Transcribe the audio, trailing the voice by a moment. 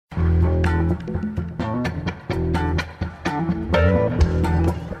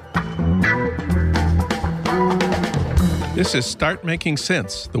This is Start Making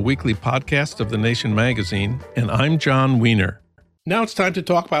Sense, the weekly podcast of The Nation magazine, and I'm John Wiener. Now it's time to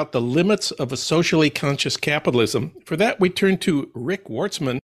talk about the limits of a socially conscious capitalism. For that, we turn to Rick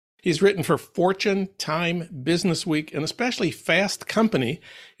Wartzman. He's written for Fortune, Time, Business Week, and especially Fast Company.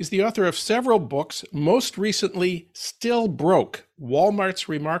 He's the author of several books, most recently, Still Broke, Walmart's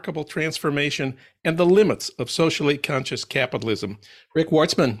Remarkable Transformation and the Limits of Socially Conscious Capitalism. Rick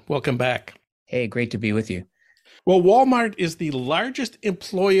Wartzman, welcome back. Hey, great to be with you. Well, Walmart is the largest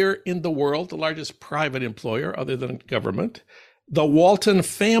employer in the world, the largest private employer other than government. The Walton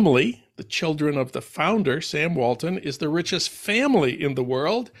family, the children of the founder, Sam Walton, is the richest family in the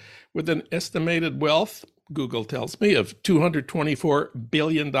world with an estimated wealth, Google tells me, of $224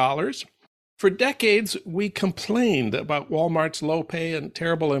 billion. For decades, we complained about Walmart's low pay and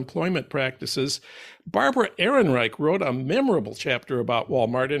terrible employment practices. Barbara Ehrenreich wrote a memorable chapter about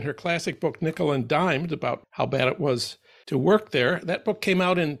Walmart in her classic book, Nickel and Dimed, about how bad it was to work there. That book came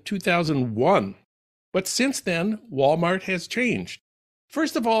out in 2001. But since then, Walmart has changed.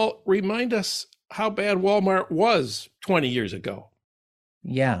 First of all, remind us how bad Walmart was 20 years ago.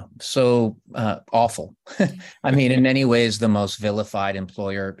 Yeah, so awful. I mean, in many ways, the most vilified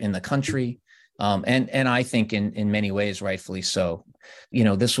employer in the country. And I think in many ways, rightfully so. You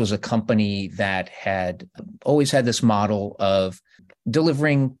know, this was a company that had always had this model of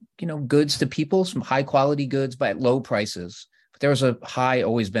delivering, goods to people, some high quality goods, but at low prices. There was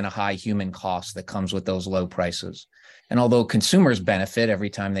always been a high human cost that comes with those low prices. And although consumers benefit every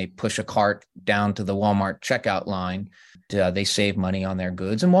time they push a cart down to the Walmart checkout line, they save money on their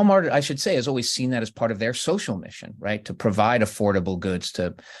goods. And Walmart, I should say, has always seen that as part of their social mission, right? To provide affordable goods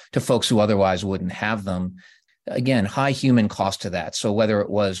to folks who otherwise wouldn't have them. Again, high human cost to that. So whether it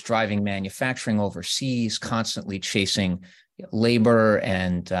was driving manufacturing overseas, constantly chasing labor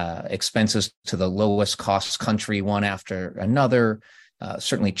and expenses to the lowest cost country, one after another,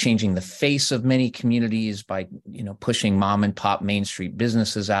 certainly changing the face of many communities by, pushing mom and pop Main Street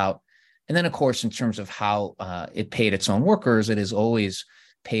businesses out. And then, of course, in terms of how it paid its own workers, it has always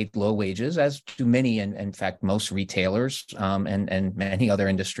paid low wages, as do many, and in fact, most retailers and many other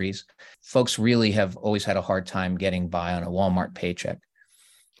industries. Folks really have always had a hard time getting by on a Walmart paycheck.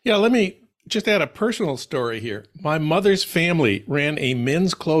 Yeah, let me just add a personal story here. My mother's family ran a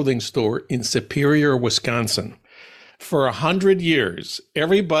men's clothing store in Superior, Wisconsin. For 100 years,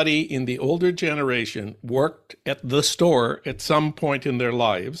 everybody in the older generation worked at the store at some point in their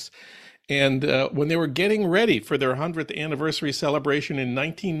lives. And when they were getting ready for their 100th anniversary celebration in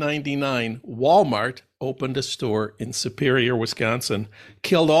 1999, Walmart opened a store in Superior, Wisconsin,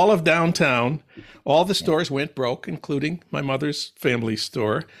 killed all of downtown. All the stores went broke, including my mother's family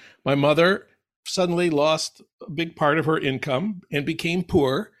store. My mother suddenly lost a big part of her income and became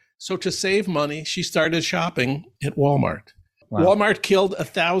poor. So to save money, she started shopping at Walmart. Wow. Walmart killed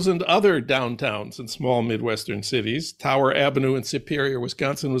 1,000 other downtowns in small Midwestern cities. Tower Avenue in Superior,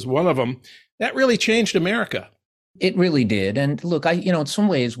 Wisconsin was one of them. That really changed America. It really did. And look, in some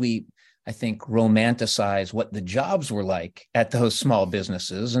ways, I think, romanticize what the jobs were like at those small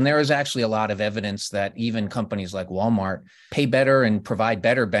businesses. And there is actually a lot of evidence that even companies like Walmart pay better and provide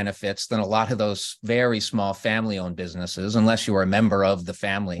better benefits than a lot of those very small family-owned businesses, unless you were a member of the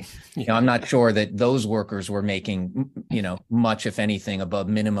family. I'm not sure that those workers were making, much, if anything, above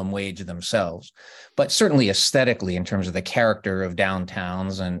minimum wage themselves. But certainly aesthetically, in terms of the character of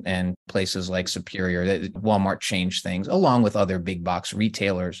downtowns and places like Superior, Walmart changed things, along with other big box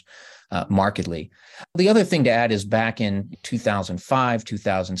retailers. Markedly. The other thing to add is back in 2005,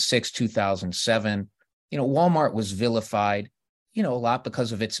 2006, 2007, Walmart was vilified, a lot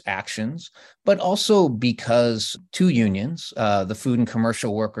because of its actions, but also because two unions, the Food and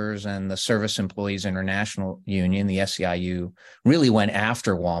Commercial Workers and the Service Employees International Union, the SEIU, really went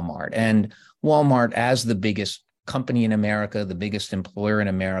after Walmart. And Walmart, as the biggest company in America, the biggest employer in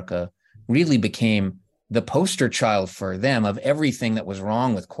America, really became the poster child for them of everything that was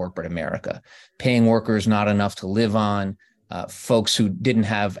wrong with corporate America, paying workers not enough to live on, folks who didn't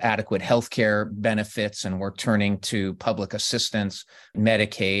have adequate healthcare benefits and were turning to public assistance,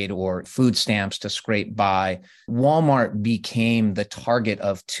 Medicaid, or food stamps to scrape by. Walmart became the target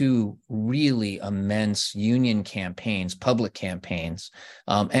of two really immense union campaigns, public campaigns,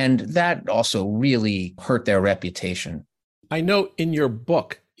 and that also really hurt their reputation. I know in your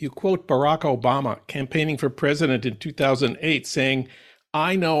book, you quote Barack Obama campaigning for president in 2008 saying,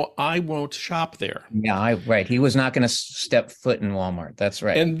 "I know I won't shop there." Yeah, right. He was not going to step foot in Walmart. That's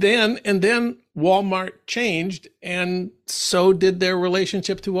right. And then Walmart changed, and so did their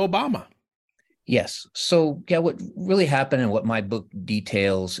relationship to Obama. Yes. So, what really happened and what my book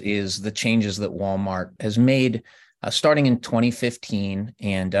details is the changes that Walmart has made starting in 2015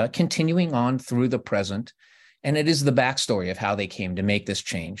 and continuing on through the present. And it is the backstory of how they came to make this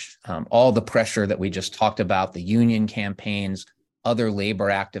change. All the pressure that we just talked about, the union campaigns, other labor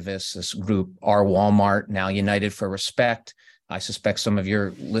activists, this group, Our Walmart, now United for Respect, I suspect some of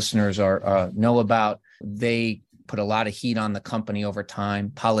your listeners know about. They put a lot of heat on the company over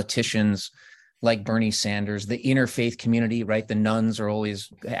time. Politicians like Bernie Sanders, the interfaith community, right? The nuns are always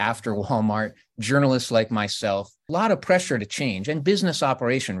after Walmart, journalists like myself, a lot of pressure to change, and business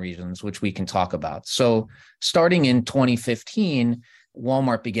operation reasons, which we can talk about. So starting in 2015,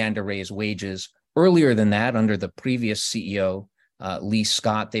 Walmart began to raise wages. Earlier than that, under the previous CEO, Lee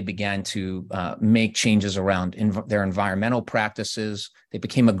Scott, they began to make changes around their environmental practices. They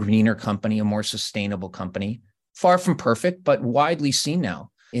became a greener company, a more sustainable company. Far from perfect, but widely seen now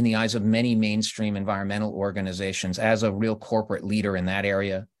in the eyes of many mainstream environmental organizations as a real corporate leader in that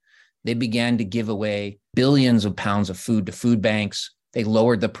area. They began to give away billions of pounds of food to food banks. They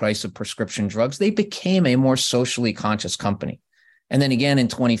lowered the price of prescription drugs. They became a more socially conscious company. And then again in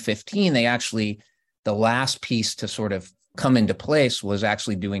 2015, the last piece to sort of come into place was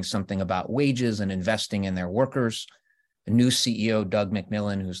actually doing something about wages and investing in their workers. The new CEO, Doug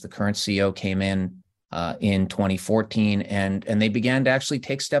McMillon, who's the current CEO, came in 2014, and they began to actually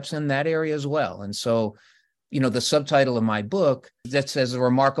take steps in that area as well. And so, the subtitle of my book that says a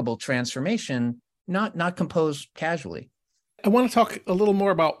remarkable transformation, not composed casually. I want to talk a little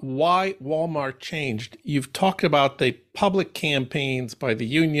more about why Walmart changed. You've talked about the public campaigns by the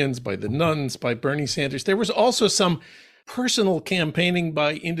unions, by the nuns, by Bernie Sanders. There was also some personal campaigning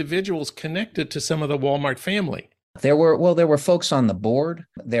by individuals connected to some of the Walmart family. There were folks on the board.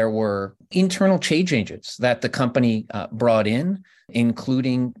 There were internal change agents that the company brought in,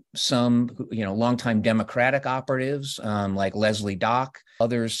 including some, longtime Democratic operatives like Leslie Dock,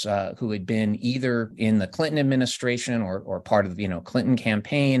 others who had been either in the Clinton administration or part of the Clinton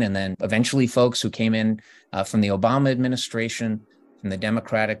campaign, and then eventually folks who came in from the Obama administration, from the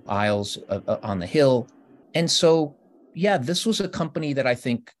Democratic aisles on the Hill. And so, yeah, this was a company that I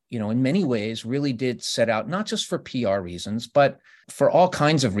think, in many ways really did set out, not just for PR reasons, but for all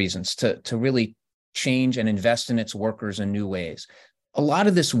kinds of reasons to really change and invest in its workers in new ways. A lot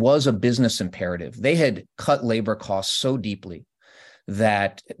of this was a business imperative. They had cut labor costs so deeply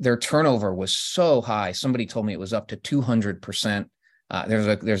that their turnover was so high. Somebody told me it was up to 200%.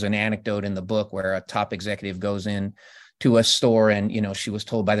 There's an anecdote in the book where a top executive goes in to a store and, she was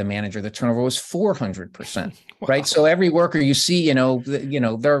told by the manager the turnover was 400%, wow. Right? So every worker you see,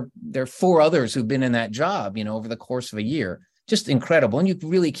 there are four others who've been in that job, over the course of a year. Just incredible. And you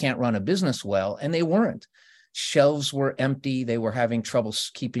really can't run a business well. And they weren't. Shelves were empty. They were having trouble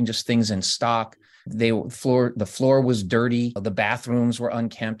keeping just things in stock. The floor was dirty. The bathrooms were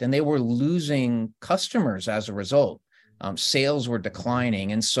unkempt, and they were losing customers as a result. Sales were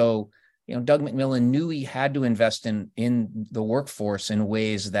declining. And so, Doug McMillon knew he had to invest in the workforce in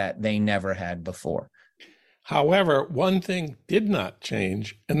ways that they never had before. However, one thing did not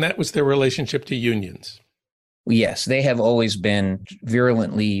change, and that was their relationship to unions. Yes, they have always been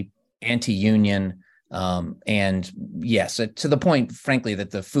virulently anti-union. And yes, to the point, frankly,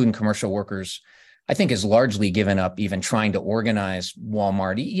 that the food and commercial workers, I think, has largely given up even trying to organize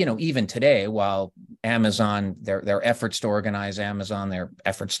Walmart, even today, while Amazon, their efforts to organize Amazon, their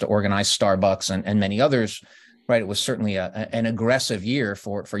efforts to organize Starbucks and many others, right? It was certainly an aggressive year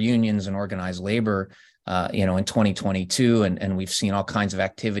for unions and organized labor, in 2022. And we've seen all kinds of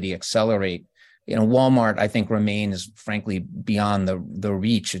activity accelerate. Walmart, I think, remains, frankly, beyond the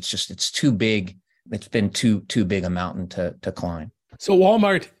reach. It's too big. It's been too big a mountain to climb. So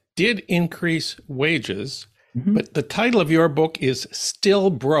Walmart did increase wages, but the title of your book is Still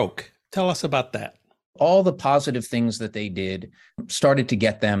Broke. Tell us about that. All the positive things that they did started to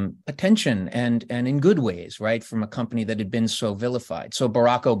get them attention and in good ways, right, from a company that had been so vilified. So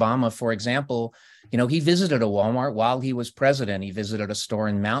Barack Obama, for example, he visited a Walmart while he was president. He visited a store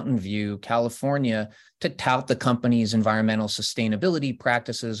in Mountain View, California, to tout the company's environmental sustainability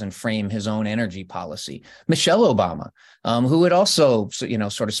practices and frame his own energy policy. Michelle Obama, who had also,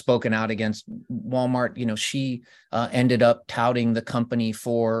 sort of spoken out against Walmart, she ended up touting the company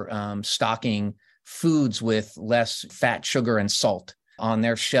for stocking foods with less fat, sugar, and salt on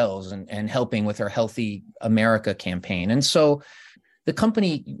their shelves and helping with her Healthy America campaign. And so the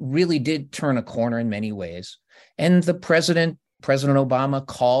company really did turn a corner in many ways. And the President Obama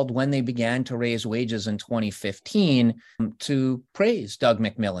called, when they began to raise wages in 2015, to praise Doug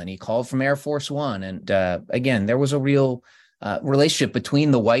McMillon. He called from Air Force One. And again, there was a real relationship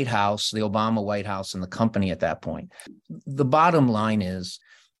between the White House, the Obama White House, and the company at that point. The bottom line is,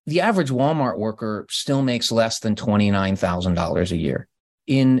 The average Walmart worker still makes less than $29,000 a year.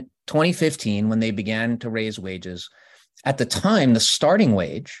 In 2015, when they began to raise wages, at the time, the starting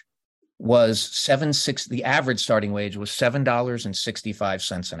wage was the average starting wage was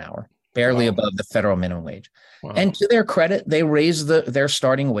 $7.65 an hour, barely Wow. above the federal minimum wage. Wow. And to their credit, they raised their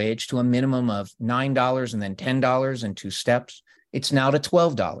starting wage to a minimum of $9 and then $10 in two steps. It's now to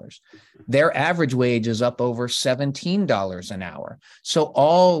 $12. Their average wage is up over $17 an hour. So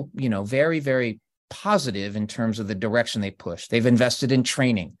all, very, very positive in terms of the direction they push. They've invested in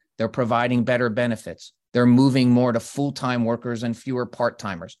training. They're providing better benefits. They're moving more to full-time workers and fewer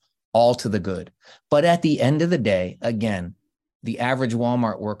part-timers, all to the good. But at the end of the day, again, the average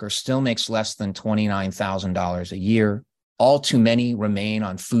Walmart worker still makes less than $29,000 a year. All too many remain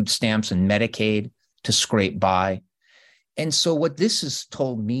on food stamps and Medicaid to scrape by. And so what this has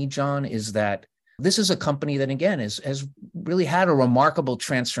told me, John, is that this is a company that, again, has really had a remarkable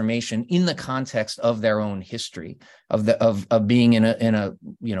transformation in the context of their own history of being in a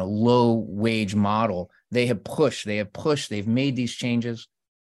low wage model. They've made these changes,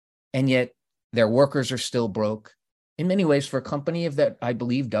 and yet their workers are still broke. In many ways, for a company that I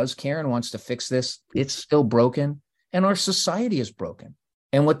believe does care and wants to fix this, it's still broken, and our society is broken.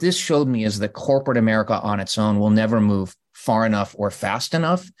 And what this showed me is that corporate America on its own will never move far enough or fast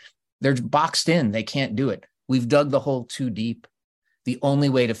enough. They're boxed in. They can't do it. We've dug the hole too deep. The only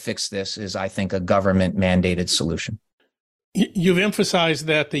way to fix this is, I think, a government mandated solution. You've emphasized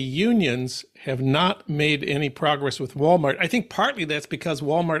that the unions have not made any progress with Walmart. I think partly that's because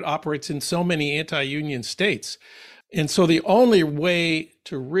Walmart operates in so many anti-union states. And so the only way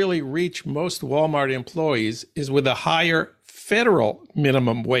to really reach most Walmart employees is with a higher federal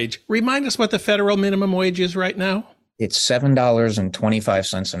minimum wage. Remind us what the federal minimum wage is right now. It's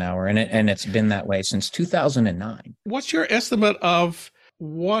 $7.25 an hour, and it's been that way since 2009. What's your estimate of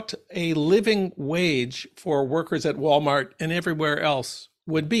what a living wage for workers at Walmart and everywhere else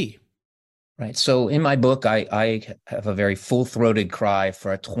would be? Right. So in my book, I have a very full-throated cry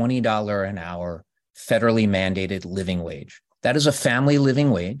for a $20 an hour federally mandated living wage. That is a family living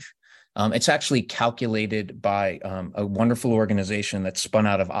wage. It's actually calculated by a wonderful organization that's spun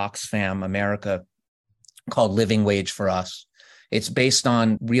out of Oxfam America called Living Wage for Us. It's based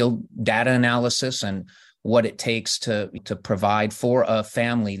on real data analysis and what it takes to provide for a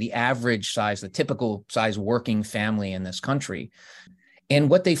family, the average size, the typical size working family in this country. And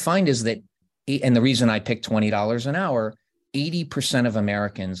what they find is that, and the reason I picked $20 an hour, 80% of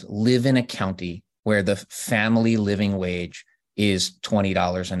Americans live in a county where the family living wage is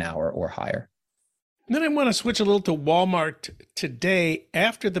 $20 an hour or higher. Then I want to switch a little to Walmart today,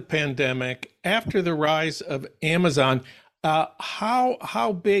 after the pandemic, after the rise of Amazon.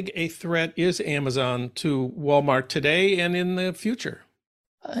 How big a threat is Amazon to Walmart today and in the future?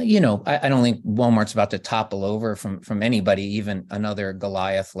 I don't think Walmart's about to topple over from anybody, even another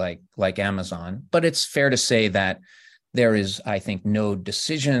Goliath like Amazon. But it's fair to say that there is, I think, no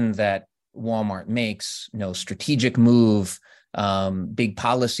decision that Walmart makes, no strategic move, big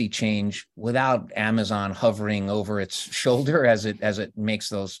policy change without Amazon hovering over its shoulder as it makes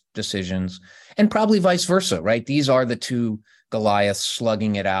those decisions, and probably vice versa, right? These are the two Goliaths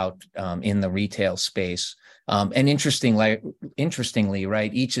slugging it out in the retail space. And interestingly,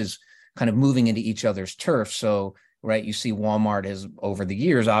 right, each is kind of moving into each other's turf. So, right, you see Walmart has, over the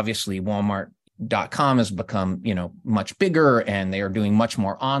years, obviously Walmart.com has become, much bigger, and they are doing much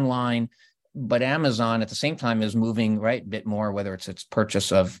more online. But Amazon at the same time is moving, right, a bit more, whether it's its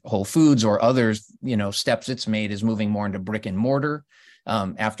purchase of Whole Foods or others, steps it's made, is moving more into brick and mortar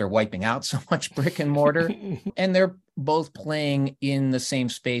after wiping out so much brick and mortar. And they're both playing in the same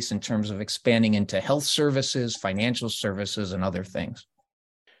space in terms of expanding into health services, financial services, and other things.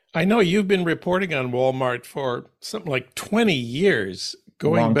 I know you've been reporting on Walmart for something like 20 years.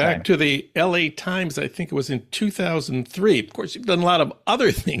 Going back to the LA Times, I think it was in 2003. Of course, you've done a lot of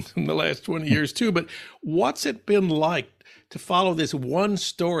other things in the last 20 years too, but what's it been like to follow this one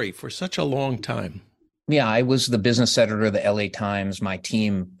story for such a long time? Yeah, I was the business editor of the LA Times. My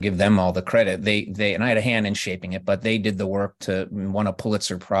team, give them all the credit. They and I had a hand in shaping it, but they did the work to win a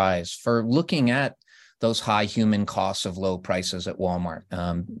Pulitzer Prize for looking at those high human costs of low prices at Walmart.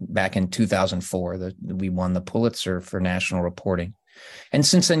 Back in 2004, we won the Pulitzer for national reporting. And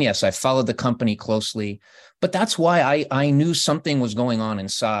since then, yes, I followed the company closely, but that's why I knew something was going on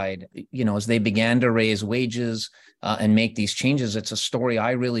inside. As they began to raise wages and make these changes, it's a story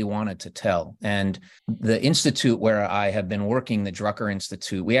I really wanted to tell. And the institute where I have been working, the Drucker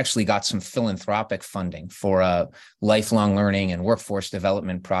Institute, we actually got some philanthropic funding for a lifelong learning and workforce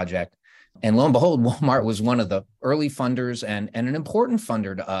development project And lo and behold, Walmart was one of the early funders and an important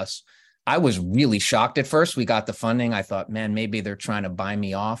funder to us. I was really shocked at first. We got the funding. I thought, man, maybe they're trying to buy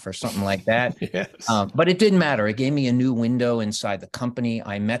me off or something like that. Yes. But it didn't matter. It gave me a new window inside the company.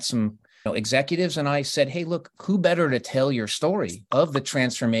 I met some executives and I said, hey, look, who better to tell your story of the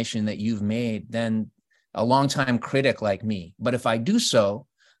transformation that you've made than a longtime critic like me? But if I do so,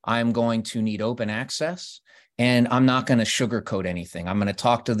 I'm going to need open access. And I'm not going to sugarcoat anything. I'm going to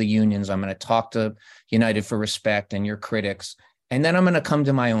talk to the unions. I'm going to talk to United for Respect and your critics. And then I'm going to come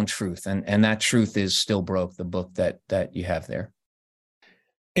to my own truth. And that truth is Still Broke, the book that you have there.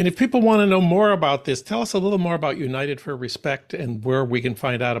 And if people want to know more about this, tell us a little more about United for Respect and where we can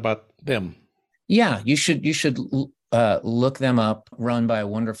find out about them. Yeah, you should look them up, run by a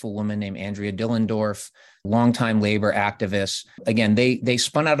wonderful woman named Andrea Dillendorf, longtime labor activist. Again, they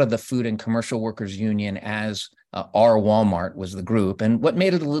spun out of the Food and Commercial Workers Union as our Walmart was the group. And what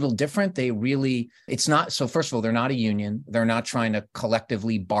made it a little different, it's not, so first of all, they're not a union. They're not trying to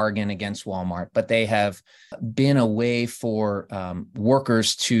collectively bargain against Walmart, but they have been a way for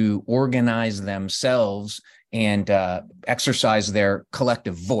workers to organize themselves and exercise their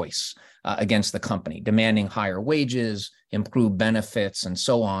collective voice against the company, demanding higher wages, improved benefits, and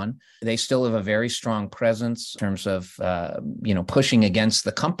so on. They still have a very strong presence in terms of, pushing against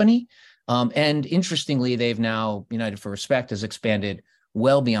the company. And interestingly, they've now, United for Respect has expanded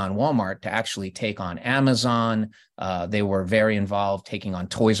well beyond Walmart to actually take on Amazon. They were very involved taking on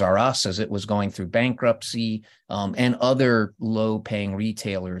Toys R Us as it was going through bankruptcy, and other low-paying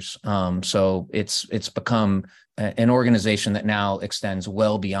retailers. So it's become an organization that now extends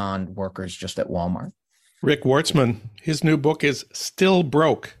well beyond workers just at Walmart. Rick Wartzman, his new book is Still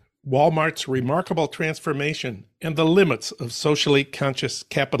Broke, Walmart's Remarkable Transformation and the Limits of Socially Conscious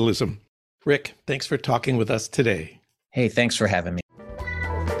Capitalism. Rick, thanks for talking with us today. Hey, thanks for having me.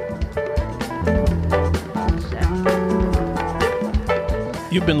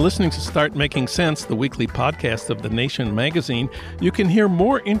 You've been listening to Start Making Sense, the weekly podcast of The Nation magazine. You can hear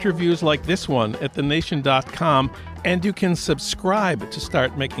more interviews like this one at thenation.com, and you can subscribe to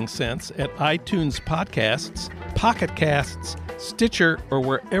Start Making Sense at iTunes Podcasts, Pocket Casts, Stitcher, or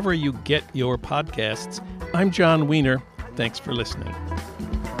wherever you get your podcasts. I'm John Wiener. Thanks for listening.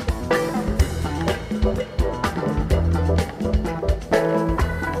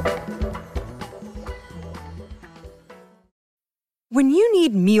 When you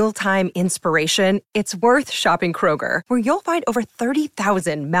need mealtime inspiration, it's worth shopping Kroger, where you'll find over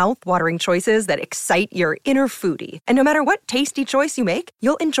 30,000 mouth-watering choices that excite your inner foodie. And no matter what tasty choice you make,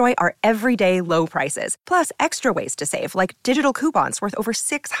 you'll enjoy our everyday low prices, plus extra ways to save, like digital coupons worth over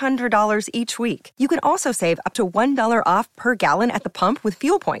 $600 each week. You can also save up to $1 off per gallon at the pump with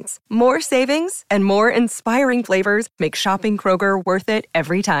fuel points. More savings and more inspiring flavors make shopping Kroger worth it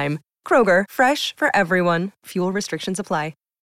every time. Kroger, fresh for everyone. Fuel restrictions apply.